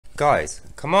Guys,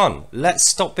 come on. Let's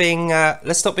stop being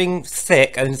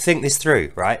thick and think this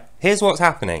through, right? Here's what's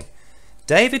happening.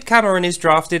 David Cameron is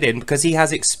drafted in because he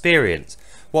has experience.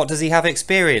 What does he have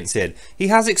experience in? He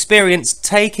has experience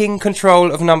taking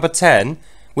control of number 10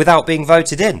 without being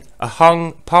voted in. A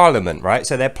hung parliament, right?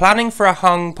 So they're planning for a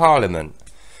hung parliament.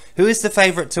 Who is the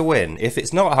favourite to win if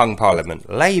it's not a hung parliament?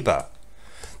 Labour.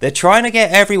 They're trying to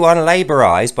get everyone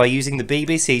Labourised by using the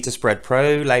BBC to spread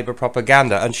pro-Labour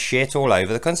propaganda and shit all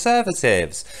over the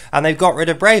Conservatives. And they've got rid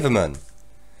of Braverman.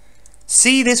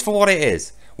 See this for what it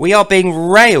is. We are being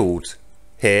railed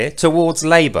here towards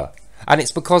Labour. And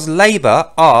it's because Labour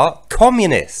are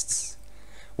communists.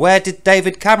 Where did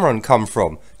David Cameron come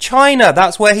from? China.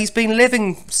 That's where he's been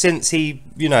living since he,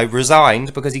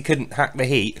 resigned because he couldn't hack the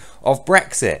heat of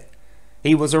Brexit.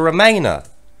 He was a Remainer.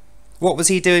 What was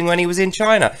he doing when he was in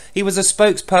China? He was a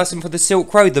spokesperson for the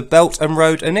Silk Road, the Belt and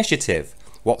Road Initiative.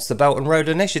 What's the Belt and Road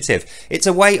Initiative? It's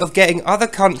a way of getting other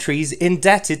countries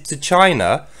indebted to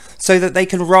China so that they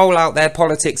can roll out their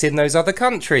politics in those other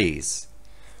countries.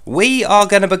 We are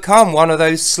going to become one of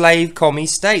those slave commie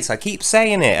states. I keep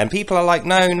saying it and people are like,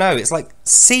 no. It's like,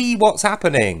 see what's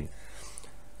happening.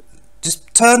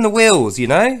 Just turn the wheels,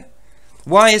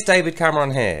 Why is David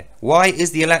Cameron here? Why is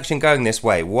the election going this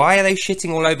way? Why are they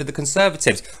shitting all over the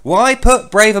Conservatives? Why put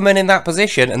Braverman in that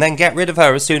position and then get rid of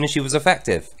her as soon as she was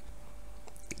effective?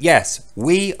 Yes,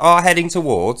 we are heading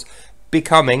towards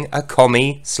becoming a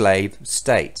commie slave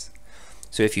state.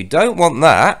 So if you don't want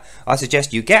that, I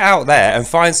suggest you get out there and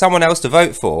find someone else to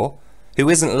vote for who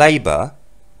isn't Labour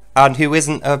and who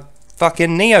isn't a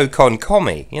fucking neocon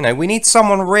commie. We need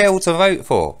someone real to vote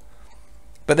for.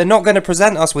 But they're not going to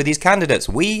present us with these candidates.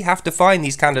 We have to find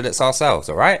these candidates ourselves,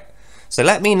 alright? So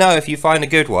let me know if you find a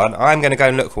good one. I'm going to go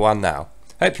and look for one now.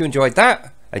 Hope you enjoyed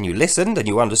that and you listened and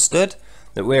you understood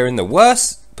that we're in the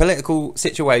worst political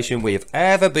situation we have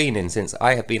ever been in since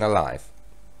I have been alive.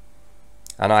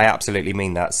 And I absolutely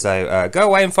mean that. So go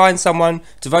away and find someone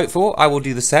to vote for. I will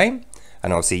do the same.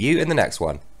 And I'll see you in the next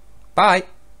one. Bye.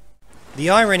 The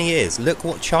irony is, look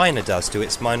what China does to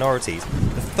its minorities.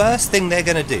 The first thing they're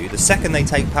going to do, the second they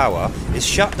take power, is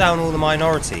shut down all the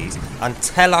minorities and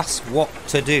tell us what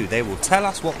to do. They will tell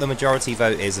us what the majority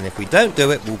vote is, and if we don't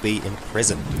do it, we'll be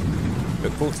imprisoned.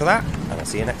 Look forward to that, and I'll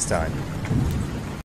see you next time.